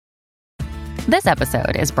This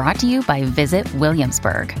episode is brought to you by Visit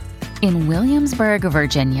Williamsburg. In Williamsburg,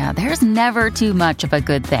 Virginia, there's never too much of a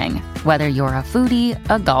good thing. Whether you're a foodie,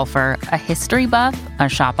 a golfer, a history buff, a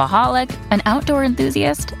shopaholic, an outdoor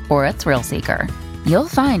enthusiast, or a thrill seeker, you'll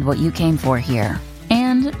find what you came for here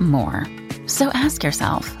and more. So ask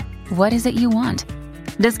yourself, what is it you want?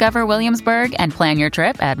 Discover Williamsburg and plan your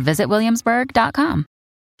trip at visitwilliamsburg.com.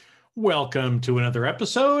 Welcome to another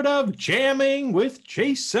episode of Jamming with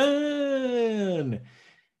Jason.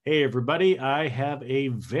 Hey, everybody. I have a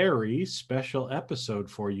very special episode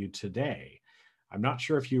for you today. I'm not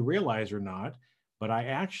sure if you realize or not, but I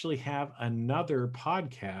actually have another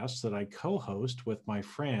podcast that I co-host with my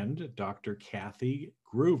friend, Dr. Kathy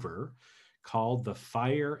Gruver, called the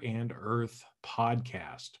Fire and Earth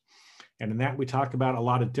Podcast. And in that, we talk about a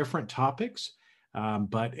lot of different topics.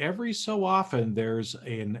 But every so often, there's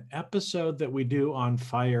an episode that we do on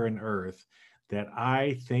fire and earth that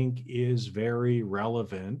I think is very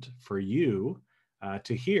relevant for you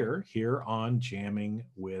to hear here on Jamming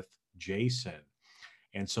with Jason.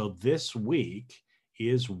 And so this week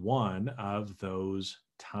is one of those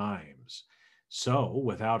times. So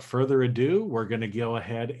without further ado, we're going to go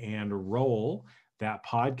ahead and roll that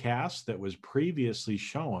podcast that was previously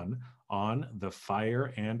shown on the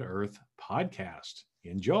Fire and Earth Podcast.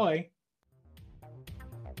 Enjoy.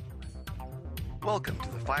 Welcome to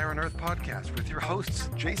the Fire and Earth Podcast with your hosts,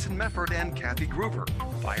 Jason Mefford and Kathy Gruver.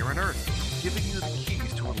 Fire and Earth, giving you the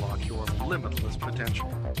keys to unlock your limitless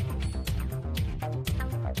potential.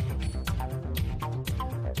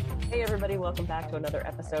 Hey everybody, welcome back to another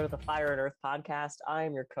episode of the Fire and Earth Podcast. I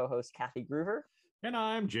am your co-host, Kathy Gruver. And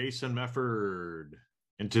I'm Jason Mefford.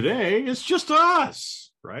 And today it's just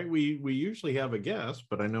us, right? We usually have a guest,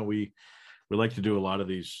 but I know we like to do a lot of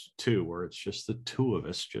these too, where it's just the two of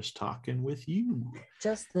us just talking with you.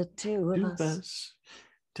 Just the two of us.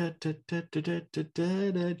 Just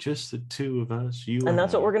the two of us. You and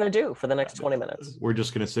that's what we're going to do for the next 20 minutes. We're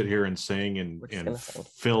just going to sit here and sing and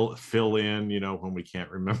fill in, when we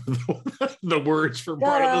can't remember the words for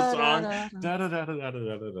part of the song.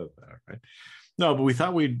 Right? No, but we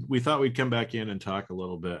thought we'd come back in and talk a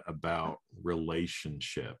little bit about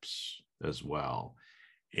relationships as well.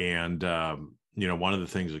 And one of the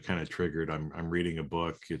things that kind of triggered, I'm reading a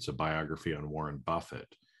book. It's a biography on Warren Buffett,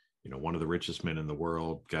 one of the richest men in the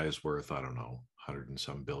world. Guy's worth, I don't know, $100 and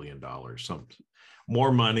some billion, some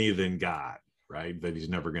more money than God, right? That he's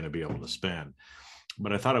never going to be able to spend.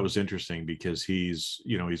 But I thought it was interesting because he's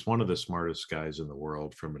one of the smartest guys in the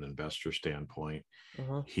world from an investor standpoint.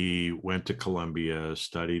 Uh-huh. He went to Columbia,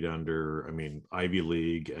 studied under, Ivy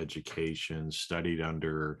League education, studied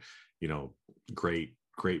under, great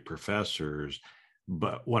professors.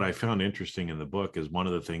 But what I found interesting in the book is one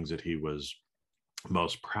of the things that he was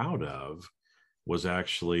most proud of was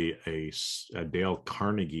actually a Dale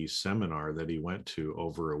Carnegie seminar that he went to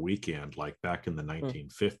over a weekend, like back in the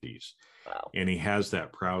 1950s. Wow. And he has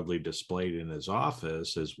that proudly displayed in his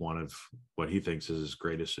office as one of what he thinks is his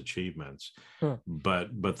greatest achievements.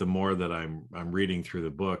 But the more that I'm reading through the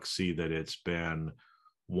book, see that it's been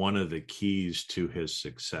one of the keys to his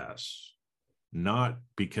success, not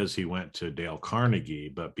because he went to Dale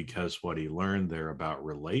Carnegie, but because what he learned there about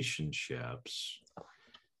relationships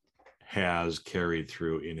has carried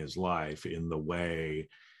through in his life in the way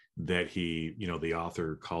that he, the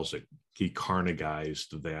author calls it, he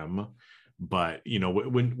Carnegized them. But,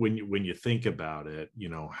 when you think about it,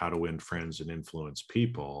 How to Win Friends and Influence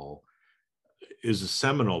People is a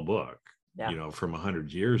seminal book, from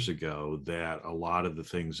 100 years ago, that a lot of the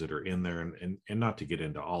things that are in there, and not to get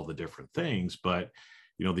into all the different things, but,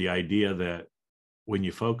 the idea that when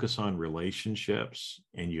you focus on relationships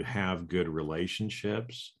and you have good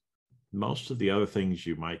relationships, most of the other things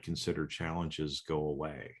you might consider challenges go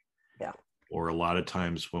away. Yeah. Or a lot of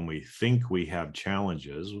times when we think we have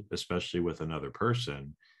challenges, especially with another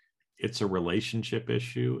person, it's a relationship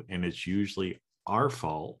issue, and it's usually our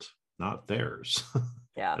fault, not theirs.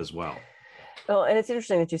 Yeah. As well. Well, and it's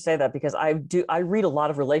interesting that you say that, because I read a lot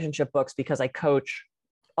of relationship books because I coach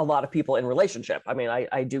a lot of people in relationship.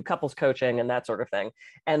 I do couples coaching and that sort of thing.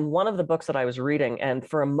 And one of the books that I was reading, and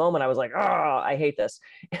for a moment I was like, I hate this.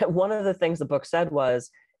 One of the things the book said was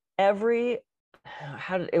I'm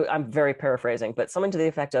very paraphrasing, but something to the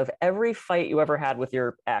effect of every fight you ever had with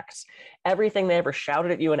your ex, everything they ever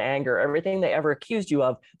shouted at you in anger, everything they ever accused you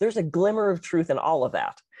of, there's a glimmer of truth in all of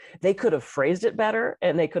that. They could have phrased it better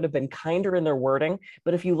and they could have been kinder in their wording.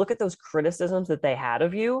 But if you look at those criticisms that they had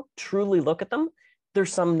of you, truly look at them,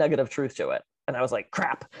 there's some negative truth to it. And I was like,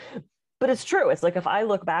 crap. But it's true. It's like, if I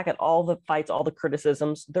look back at all the fights, all the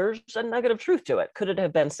criticisms, there's a negative truth to it. Could it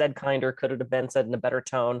have been said kinder? Could it have been said in a better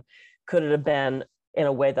tone? Could it have been in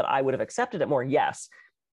a way that I would have accepted it more? Yes.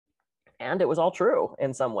 And it was all true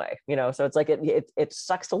in some way, so it's like it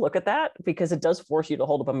sucks to look at that, because it does force you to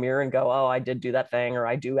hold up a mirror and go, oh, I did do that thing, or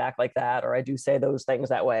I do act like that, or I do say those things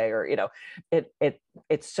that way, or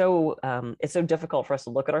it's so difficult for us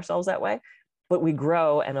to look at ourselves that way. But we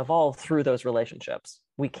grow and evolve through those relationships.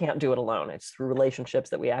 We can't do it alone. It's through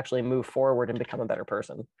relationships that we actually move forward and become a better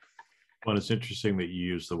person. Well, it's interesting that you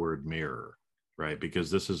use the word mirror, right?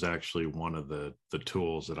 Because this is actually one of the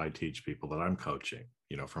tools that I teach people that I'm coaching,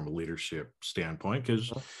 from a leadership standpoint,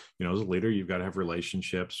 because, as a leader, you've got to have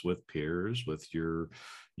relationships with peers, with your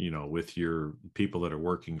people that are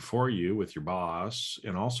working for you, with your boss,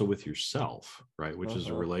 and also with yourself, right? Which is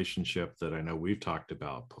a relationship that I know we've talked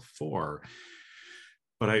about before.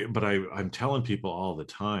 But I'm telling people all the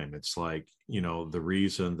time, it's like, the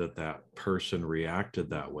reason that person reacted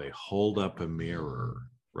that way, hold up a mirror,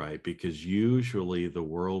 right? Because usually the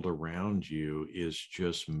world around you is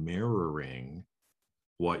just mirroring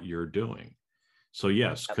what you're doing. So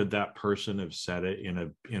yes, could that person have said it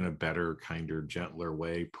in a better, kinder, gentler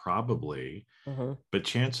way? Probably. But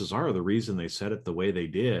chances are the reason they said it the way they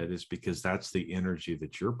did is because that's the energy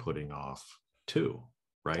that you're putting off too,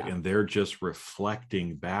 right? And they're just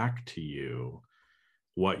reflecting back to you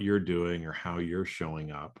what you're doing or how you're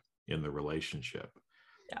showing up in the relationship.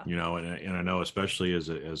 And I know, especially as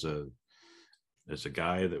a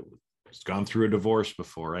guy that has gone through a divorce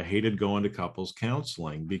before, I hated going to couples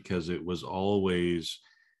counseling, because it was always,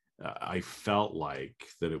 I felt like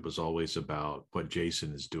that it was always about what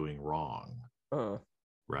Jason is doing wrong,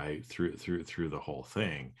 right? Through the whole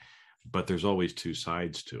thing. But there's always two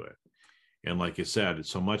sides to it. And like you said,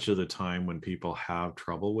 so much of the time when people have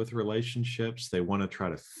trouble with relationships, they want to try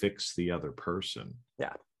to fix the other person.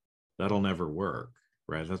 Yeah. That'll never work,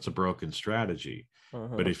 right? That's a broken strategy.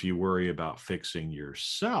 But if you worry about fixing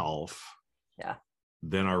yourself,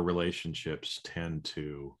 then our relationships tend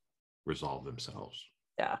to resolve themselves.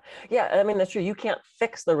 Yeah. I mean, that's true. You can't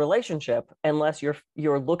fix the relationship unless you're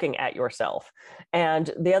looking at yourself. And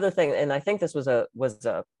the other thing, and I think this was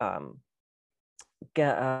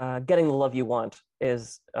Getting the Love You Want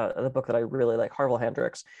is the book that I really like, Harville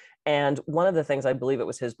Hendrix. And one of the things, I believe it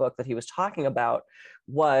was his book that he was talking about,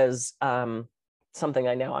 was something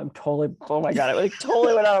I know I'm totally, oh my God, it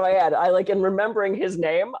totally went out of my head. In remembering his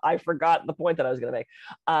name, I forgot the point that I was going to make.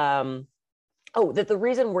 That the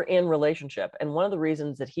reason we're in relationship, and one of the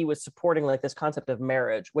reasons that he was supporting this concept of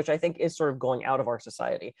marriage, which I think is sort of going out of our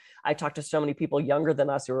society. I talked to so many people younger than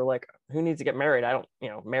us who were like, who needs to get married?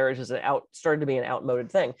 Marriage is started to be an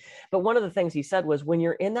outmoded thing. But one of the things he said was, when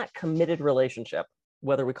you're in that committed relationship,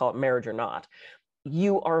 whether we call it marriage or not,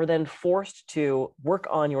 you are then forced to work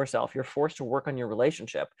on yourself. You're forced to work on your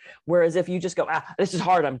relationship. Whereas if you just go, this is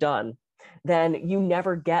hard, I'm done, then you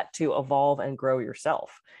never get to evolve and grow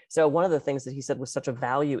yourself. So one of the things that he said was such a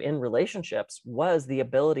value in relationships was the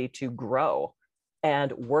ability to grow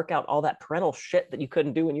and work out all that parental shit that you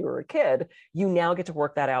couldn't do when you were a kid. You now get to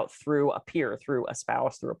work that out through a peer, through a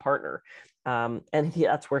spouse, through a partner.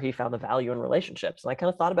 That's where he found the value in relationships. And I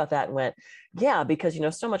kind of thought about that and went, yeah, because,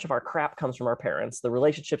 so much of our crap comes from our parents, the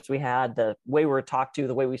relationships we had, the way we were talked to,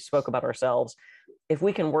 the way we spoke about ourselves. If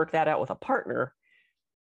we can work that out with a partner,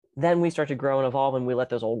 then we start to grow and evolve, and we let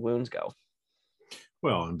those old wounds go.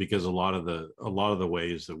 Well, and because a lot of the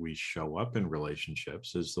ways that we show up in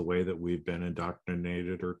relationships is the way that we've been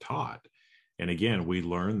indoctrinated or taught. And again, we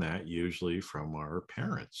learn that usually from our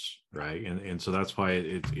parents, right? And so that's why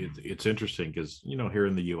it's interesting, because, here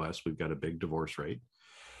in the US, we've got a big divorce rate,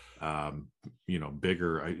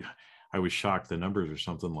 bigger. I was shocked. The numbers are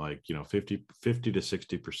something like, 50 to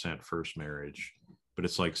 60% first marriage, but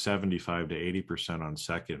it's like 75 to 80% on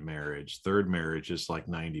second marriage. Third marriage is like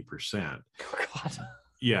 90%. Oh, God.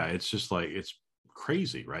 Yeah, it's just like, it's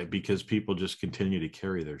crazy, right? Because people just continue to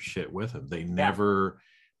carry their shit with them. They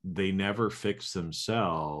never fix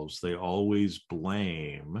themselves. They always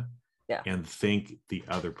blame and think the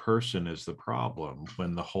other person is the problem,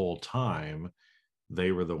 when the whole time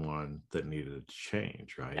they were the one that needed to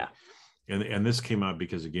change, right? Yeah. And this came up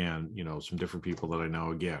because, again, some different people that I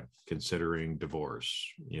know, again, considering divorce,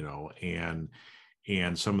 and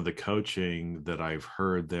some of the coaching that I've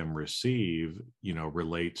heard them receive,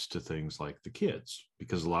 relates to things like the kids,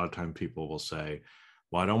 because a lot of time people will say,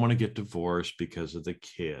 well, I don't want to get divorced because of the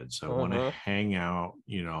kids. I want to hang out,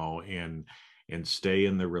 and stay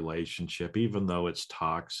in the relationship, even though it's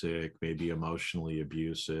toxic, maybe emotionally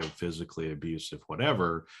abusive, physically abusive,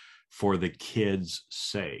 whatever, for the kids'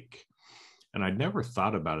 sake. And I'd never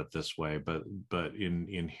thought about it this way, but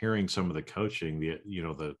in hearing some of the coaching,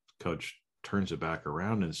 the coach turns it back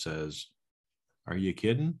around and says, Are you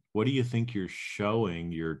kidding? What do you think you're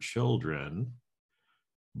showing your children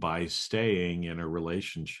by staying in a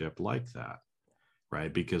relationship like that?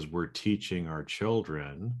 Right? Because we're teaching our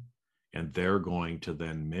children, and they're going to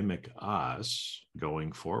then mimic us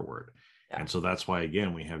going forward. And so that's why,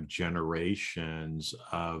 again, we have generations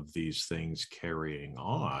of these things carrying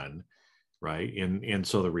on, right? And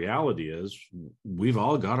so the reality is we've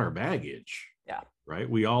all got our baggage, right?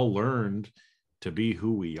 We all learned to be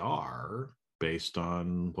who we are based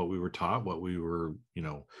on what we were taught, what we were,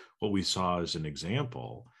 what we saw as an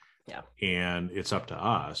example. And it's up to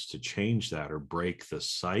us to change that or break the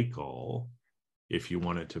cycle if you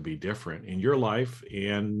want it to be different in your life,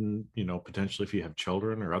 and potentially if you have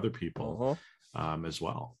children or other people as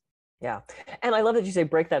well. Yeah. And I love that you say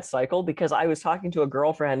break that cycle, because I was talking to a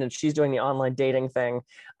girlfriend and she's doing the online dating thing.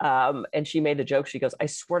 And she made the joke. She goes, I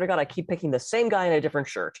swear to God, I keep picking the same guy in a different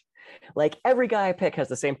shirt. Like every guy I pick has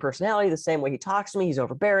the same personality, the same way he talks to me. He's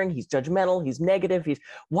overbearing. He's judgmental. He's negative.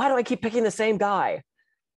 Why do I keep picking the same guy?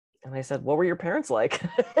 And I said, what were your parents like?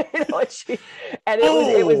 It was this, it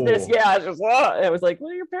was like,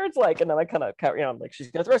 what are your parents like? And then I kind of, like,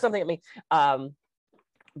 she's going to throw something at me.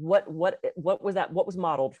 What was that? What was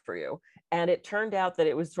modeled for you? And it turned out that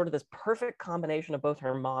it was sort of this perfect combination of both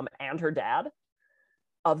her mom and her dad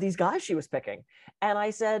of these guys she was picking. And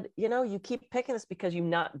I said, you keep picking this because you've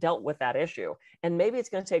not dealt with that issue. And maybe it's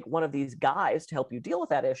going to take one of these guys to help you deal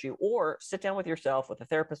with that issue, or sit down with yourself, with a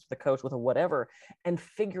therapist, with a coach, with a whatever, and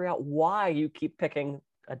figure out why you keep picking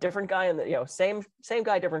a different guy in the, same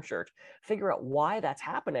guy, different shirt. Figure out why that's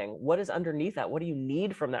happening. What is underneath that? What do you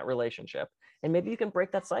need from that relationship? And maybe you can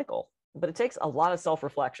break that cycle. But it takes a lot of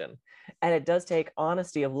self-reflection. And it does take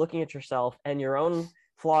honesty of looking at yourself and your own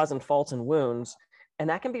flaws and faults and wounds. And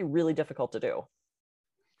that can be really difficult to do.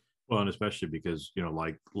 Well, and especially because,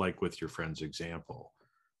 like with your friend's example,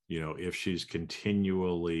 if she's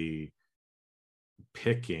continually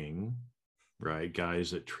picking, right, guys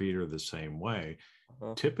that treat her the same way,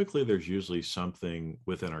 typically there's usually something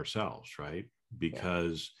within ourselves, right?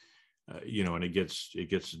 Because, and it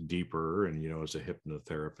gets deeper. And, as a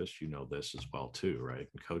hypnotherapist, this as well too, right?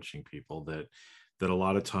 And coaching people that a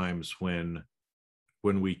lot of times when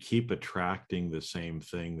we keep attracting the same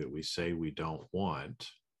thing that we say we don't want,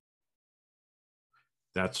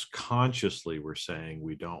 that's consciously we're saying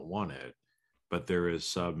we don't want it, but there is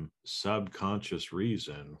some subconscious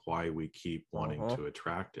reason why we keep wanting to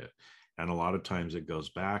attract it. And a lot of times it goes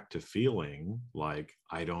back to feeling like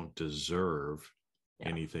I don't deserve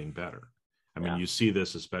anything better. I mean, you see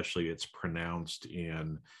this, especially it's pronounced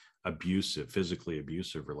in physically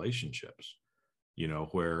abusive relationships,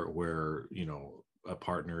 where a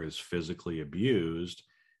partner is physically abused,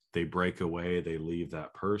 they break away, they leave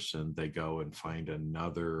that person, they go and find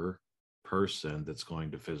another person that's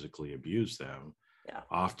going to physically abuse them.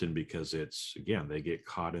 Often because it's, again, they get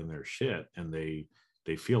caught in their shit and they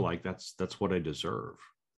feel like that's what I deserve.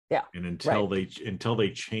 And until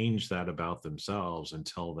they change that about themselves,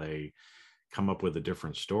 until they come up with a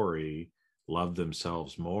different story, love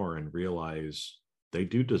themselves more, and realize they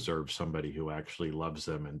do deserve somebody who actually loves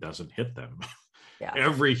them and doesn't hit them.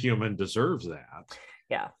 Every human deserves that.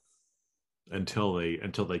 Until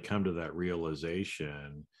they come to that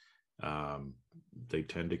realization, they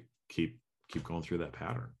tend to keep going through that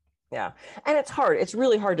pattern. And it's hard. It's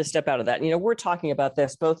really hard to step out of that. We're talking about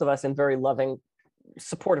this, both of us, in very loving,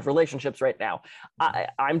 supportive relationships right now.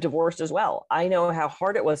 I'm divorced as well. I know how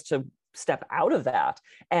hard it was to step out of that.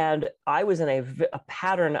 And I was in a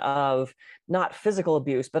pattern of not physical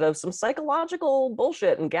abuse, but of some psychological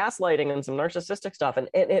bullshit and gaslighting and some narcissistic stuff. And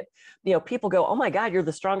it people go, oh my God, you're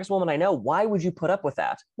the strongest woman I know. Why would you put up with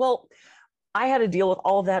that? Well, I had to deal with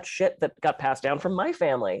all of that shit that got passed down from my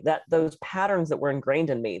family, that those patterns that were ingrained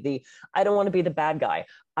in me. I don't want to be the bad guy.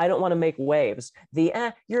 I don't want to make waves.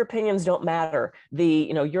 Your opinions don't matter.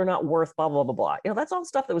 You're not worth blah, blah, blah, blah. That's all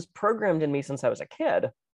stuff that was programmed in me since I was a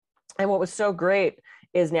kid. And what was so great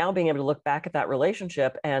is now being able to look back at that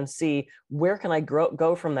relationship and see, where can I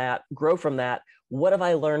grow from that? What have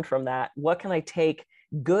I learned from that? What can I take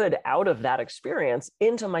good out of that experience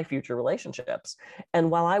into my future relationships? And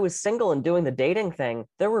while I was single and doing the dating thing,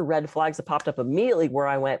 there were red flags that popped up immediately where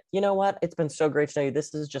I went, you know what? It's been so great to know you.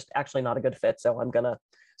 This is just actually not a good fit. So I'm gonna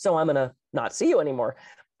not see you anymore.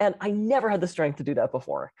 And I never had the strength to do that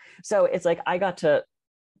before. So it's like I got to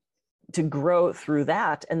to grow through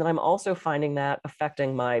that. And then I'm also finding that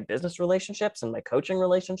affecting my business relationships and my coaching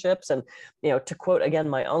relationships. And, to quote again,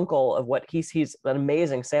 my uncle, of what he's an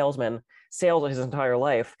amazing salesman, sales his entire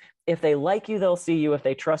life. If they like you, they'll see you. If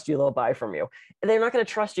they trust you, they'll buy from you. They're not going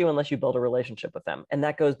to trust you unless you build a relationship with them. And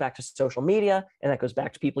that goes back to social media. And that goes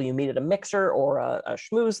back to people you meet at a mixer or a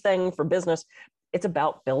schmooze thing for business. It's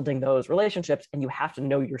about building those relationships, and you have to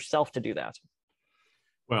know yourself to do that.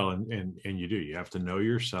 Well, and you do. You have to know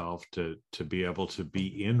yourself to be able to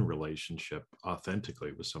be in relationship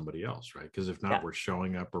authentically with somebody else, right? Because if not, we're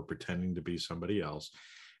showing up or pretending to be somebody else.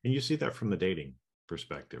 And you see that from the dating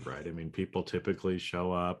perspective, right? I mean, people typically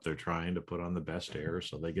show up, they're trying to put on the best air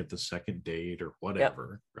so they get the second date or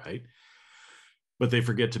whatever, right? But they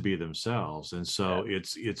forget to be themselves. And so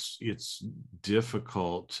it's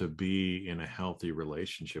difficult to be in a healthy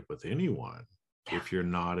relationship with anyone if you're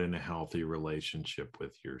not in a healthy relationship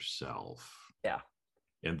with yourself. Yeah.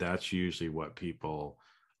 And that's usually what people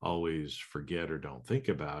always forget or don't think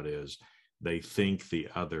about, is they think the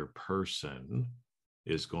other person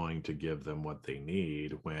is going to give them what they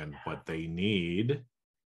need, when what they need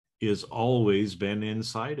is always been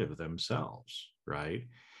inside of themselves, right?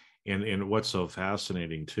 And what's so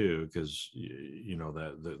fascinating too, because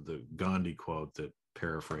the Gandhi quote that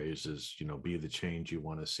paraphrases, be the change you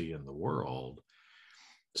want to see in the world.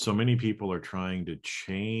 So many people are trying to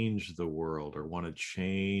change the world, or want to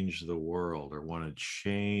change the world, or want to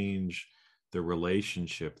change the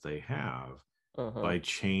relationship they have by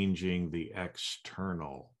changing the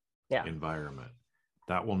external environment.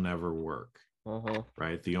 That will never work,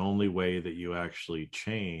 right? The only way that you actually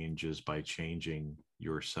change is by changing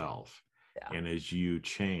yourself. And as you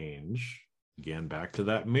change, again, back to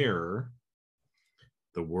that mirror,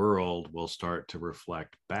 the world will start to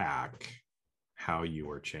reflect back how you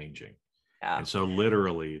are changing. And so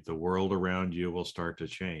literally the world around you will start to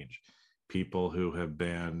change. People who have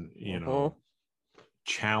been,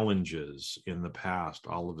 challenges in the past,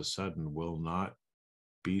 all of a sudden will not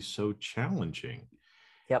be so challenging.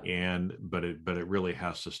 But it really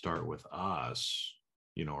has to start with us,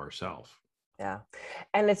 ourselves.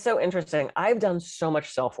 And it's so interesting. I've done so much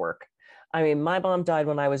self-work. I mean, my mom died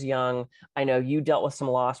when I was young. I know you dealt with some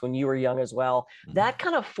loss when you were young as well. That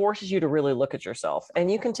kind of forces you to really look at yourself. And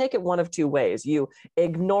you can take it one of two ways. You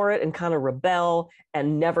ignore it and kind of rebel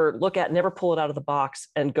and never pull it out of the box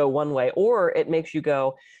and go one way. Or it makes you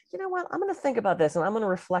go, you know what, I'm going to think about this and I'm going to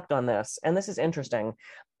reflect on this. And this is interesting.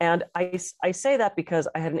 And I say that because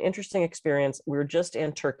I had an interesting experience. We were just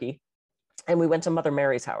in Turkey and we went to Mother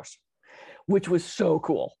Mary's house, which was so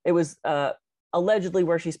cool. It was allegedly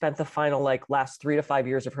where she spent the final last 3 to 5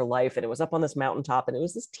 years of her life. And it was up on this mountaintop, and it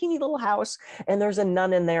was this teeny little house. And there's a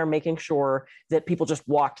nun in there making sure that people just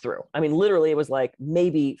walked through. I mean, literally it was like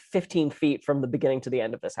maybe 15 feet from the beginning to the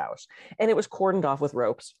end of this house. And it was cordoned off with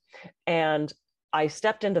ropes. And I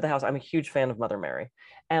stepped into the house. I'm a huge fan of Mother Mary.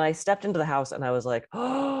 And I stepped into the house and I was like,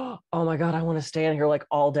 oh my God, I want to stay in here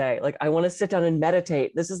all day. I want to sit down and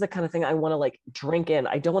meditate. This is the kind of thing I want to drink in.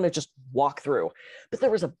 I don't want to just walk through. But there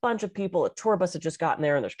was a bunch of people. A tour bus had just gotten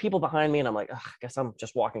there and there's people behind me. And I'm like, I guess I'm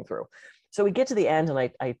just walking through. So we get to the end and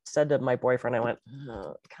I said to my boyfriend, I went,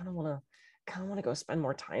 I kind of want to go spend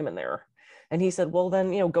more time in there. And he said, well,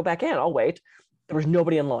 then, go back in. I'll wait. There was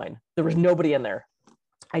nobody in line. There was nobody in there.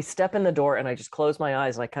 I step in the door and I just close my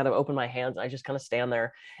eyes and I kind of open my hands. And I just kind of stand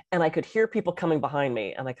there and I could hear people coming behind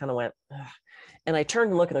me. And I kind of went, ugh. And I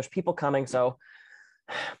turned and looked and there's people coming. So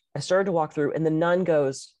I started to walk through and the nun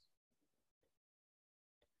goes,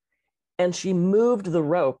 and she moved the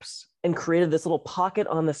ropes and created this little pocket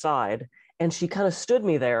on the side. And she kind of stood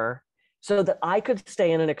me there so that I could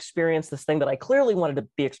stay in and experience this thing that I clearly wanted to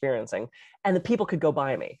be experiencing. And the people could go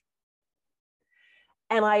by me.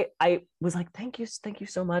 And I was like, thank you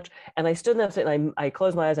so much. And I stood there and I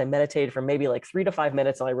closed my eyes. I meditated for maybe 3 to 5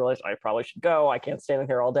 minutes. And I realized I probably should go. I can't stand in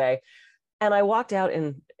here all day. And I walked out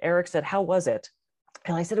and Eric said, how was it?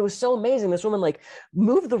 And I said, it was so amazing. This woman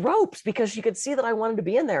moved the ropes because she could see that I wanted to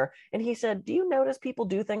be in there. And he said, do you notice people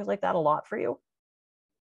do things like that a lot for you?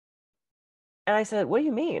 And I said, what do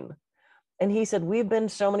you mean? And he said, we've been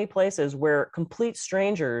so many places where complete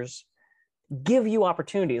strangers give you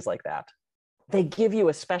opportunities like that. They give you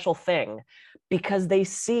a special thing because they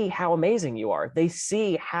see how amazing you are. They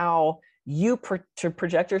see how you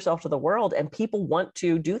project yourself to the world, and people want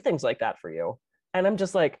to do things like that for you. And I'm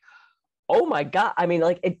just like, oh my God. I mean,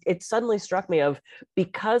 it suddenly struck me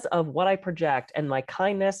because of what I project and my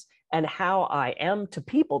kindness and how I am to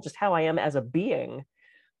people, just how I am as a being,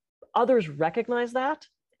 others recognize that.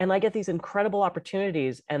 And I get these incredible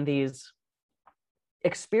opportunities and these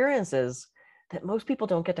experiences that most people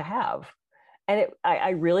don't get to have. And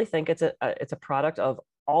I really think it's a product of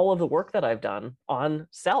all of the work that I've done on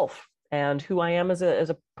self and who I am as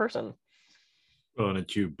a person. Well, and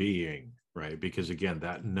it's you being, right? Because again,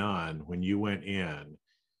 that nun, when you went in,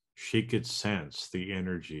 she could sense the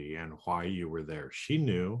energy and why you were there. She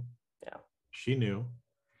knew. Yeah. She knew.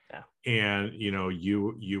 Yeah. And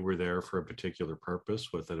you were there for a particular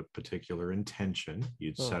purpose with a particular intention.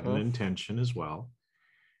 You'd set an intention as well.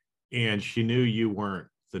 And she knew you weren't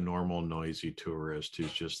the normal noisy tourist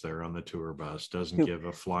who's just there on the tour bus, doesn't give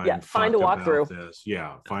a flying fuck about this.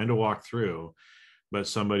 Yeah, find a walk through, but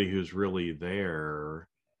somebody who's really there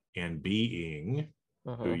and being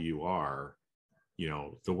who you are,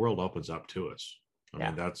 the world opens up to us. I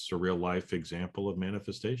mean, that's a real life example of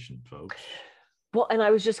manifestation, folks. Well, and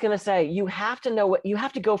I was just going to say, you have to know you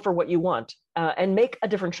have to go for what you want and make a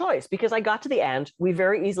different choice, because I got to the end. We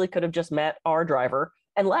very easily could have just met our driver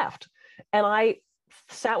and left. And I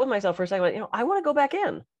sat with myself for a second, I want to go back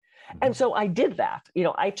in. And so I did that.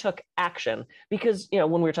 I took action because,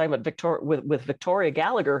 when we were talking about with Victoria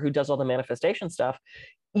Gallagher, who does all the manifestation stuff,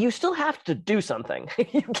 you still have to do something.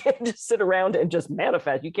 You can't just sit around and just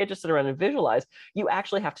manifest. You can't just sit around and visualize. You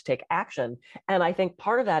actually have to take action. And I think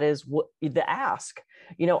part of that is the ask.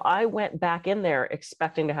 I went back in there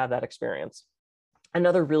expecting to have that experience.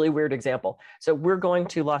 Another really weird example. So we're going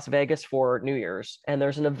to Las Vegas for New Year's, and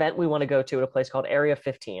there's an event we want to go to at a place called Area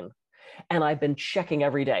 15. And I've been checking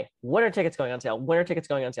every day. When are tickets going on sale? When are tickets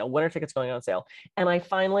going on sale? When are tickets going on sale? And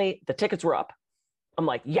the tickets were up. I'm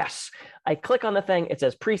like, yes. I click on the thing. It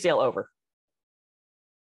says pre-sale over.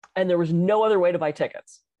 And there was no other way to buy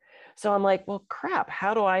tickets. So I'm like, well, crap,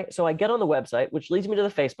 so I get on the website, which leads me to the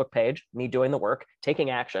Facebook page, me doing the work, taking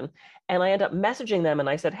action. And I end up messaging them. And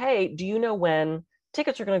I said, hey, do you know when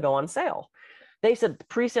tickets are going to go on sale? They said,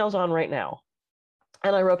 pre-sale's on right now.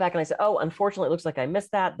 And I wrote back and I said, oh, unfortunately, it looks like I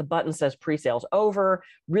missed that. The button says pre-sale's over.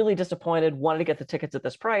 Really disappointed, wanted to get the tickets at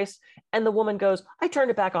this price. And the woman goes, I turned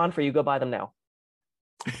it back on for you. Go buy them now.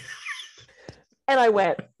 And I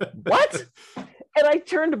went, what? And I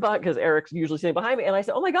turned about, because Eric's usually sitting behind me, and I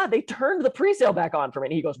said, oh my God, they turned the pre-sale back on for me.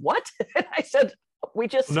 And he goes, what? And I said,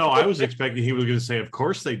 No, I was expecting he was going to say, of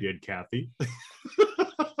course they did, Kathy.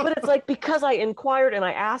 But it's like, because I inquired and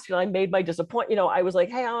I asked and I made my disappointment, I was like,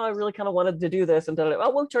 hey, I really kind of wanted to do this. And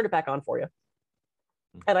we'll turn it back on for you.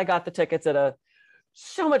 And I got the tickets at a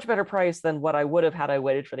so much better price than what I would have had I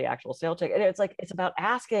waited for the actual sale ticket. And it's like, it's about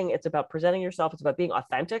asking, it's about presenting yourself, it's about being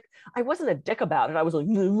authentic. I wasn't a dick about it. I was like,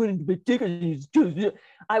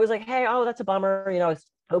 I was like, hey, that's a bummer. I was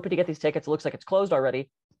hoping to get these tickets. It looks like it's closed already.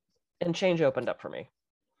 And change opened up for me.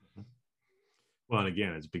 Well, and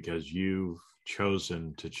again, it's because you've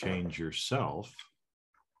chosen to change yourself.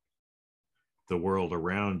 The world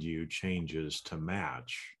around you changes to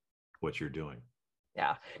match what you're doing.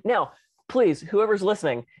 Yeah. Now, please, whoever's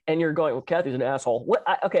listening and you're going, well, Kathy's an asshole.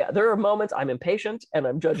 Okay, there are moments I'm impatient and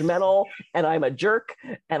I'm judgmental and I'm a jerk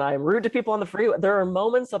and I'm rude to people on the freeway. There are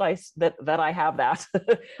moments that I have that.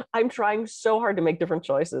 I'm trying so hard to make different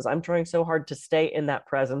choices. I'm trying so hard to stay in that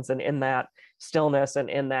presence and in that stillness and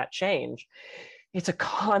in that change. It's a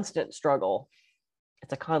constant struggle.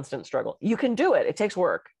 It's a constant struggle. You can do it. It takes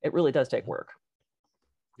work. It really does take work.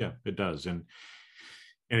 Yeah, it does. And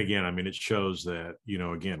again, I mean, it shows that,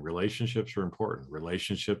 again, relationships are important,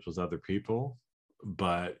 relationships with other people.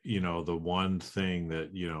 But, the one thing that,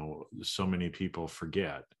 so many people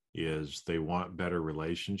forget is they want better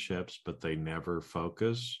relationships, but they never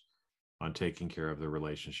focus on taking care of the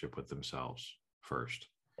relationship with themselves first.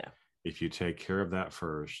 Yeah. If you take care of that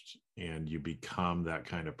first and you become that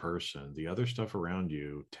kind of person, the other stuff around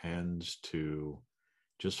you tends to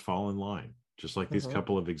just fall in line. Just like these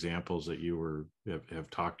couple of examples that you have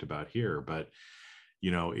talked about here. But,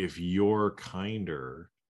 if you're kinder,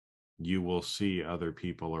 you will see other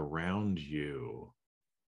people around you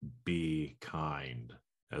be kind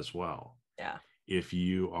as well. Yeah. If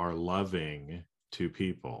you are loving to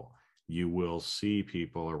people, you will see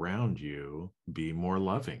people around you be more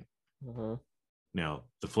loving. Now,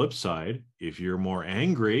 the flip side, if you're more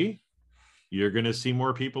angry, you're going to see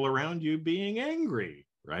more people around you being angry.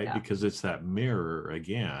 Right? Yeah. Because it's that mirror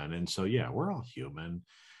again. And so, yeah, we're all human.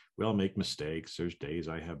 We all make mistakes. There's days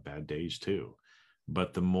I have bad days too.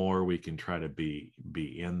 But the more we can try to be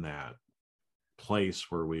in that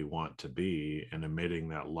place where we want to be and emitting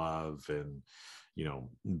that love and,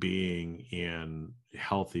 being in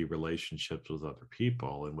healthy relationships with other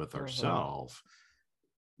people and with ourselves,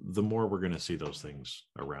 the more we're going to see those things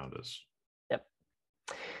around us. Yep.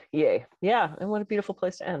 Yay. Yeah. And what a beautiful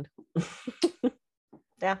place to end.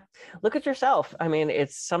 Yeah. Look at yourself. I mean,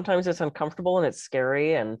 sometimes it's uncomfortable and it's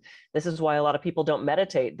scary. And this is why a lot of people don't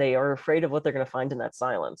meditate. They are afraid of what they're going to find in that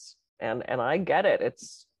silence. And I get it.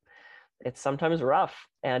 It's sometimes rough.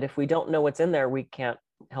 And if we don't know what's in there, we can't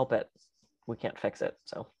help it. We can't fix it.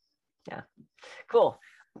 So yeah. Cool.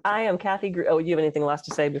 I am Kathy. Oh, you have anything last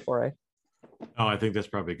to say before I? Oh, I think that's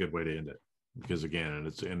probably a good way to end it, because again,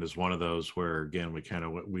 it's one of those where, again,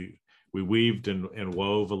 we weaved and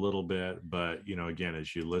wove a little bit, but again,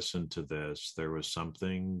 as you listen to this, there was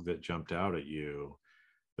something that jumped out at you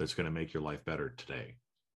that's going to make your life better today.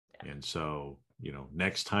 Yeah. And so,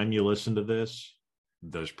 next time you listen to this,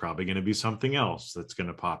 there's probably going to be something else that's going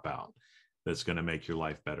to pop out that's going to make your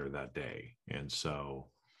life better that day. And so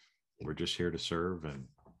we're just here to serve and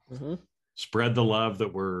spread the love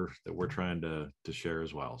that we're trying to share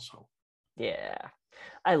as well. So yeah,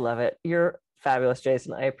 I love it. You're fabulous,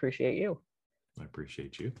 Jason. I appreciate you. I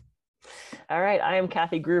appreciate you. All right. I am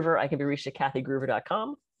Kathy Groover. I can be reached at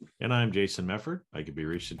kathygroover.com. And I'm Jason Mefford. I can be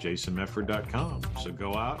reached at jasonmefford.com. So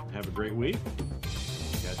go out and have a great week.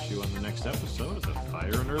 We'll catch you on the next episode of the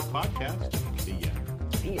Fire and Earth Podcast. See ya.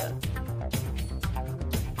 See ya.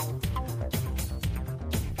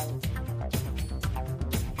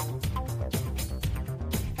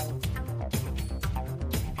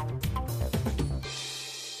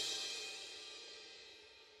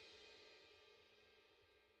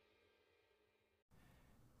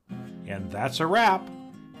 And that's a wrap.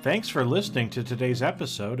 Thanks for listening to today's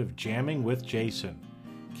episode of Jamming with Jason.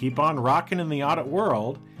 Keep on rocking in the audit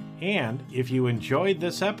world, and if you enjoyed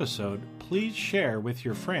this episode, please share with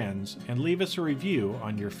your friends and leave us a review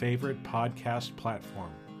on your favorite podcast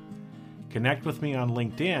platform. Connect with me on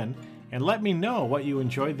LinkedIn and let me know what you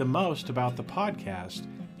enjoyed the most about the podcast,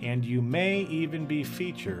 and you may even be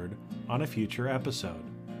featured on a future episode.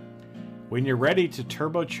 When you're ready to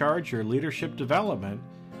turbocharge your leadership development,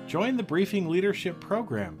 join the Briefing Leadership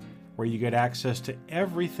Program, where you get access to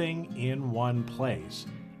everything in one place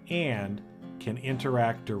and can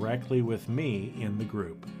interact directly with me in the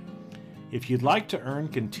group. If you'd like to earn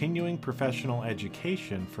continuing professional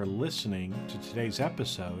education for listening to today's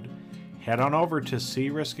episode, head on over to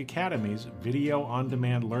CRISC Academy's video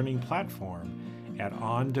on-demand learning platform at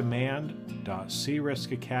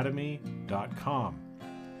ondemand.criscacademy.com.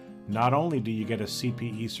 Not only do you get a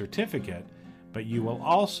CPE certificate, but you will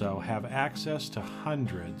also have access to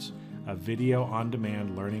hundreds of video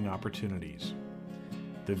on-demand learning opportunities.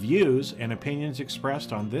 The views and opinions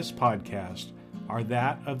expressed on this podcast are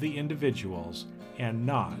that of the individuals and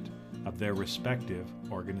not of their respective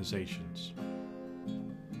organizations.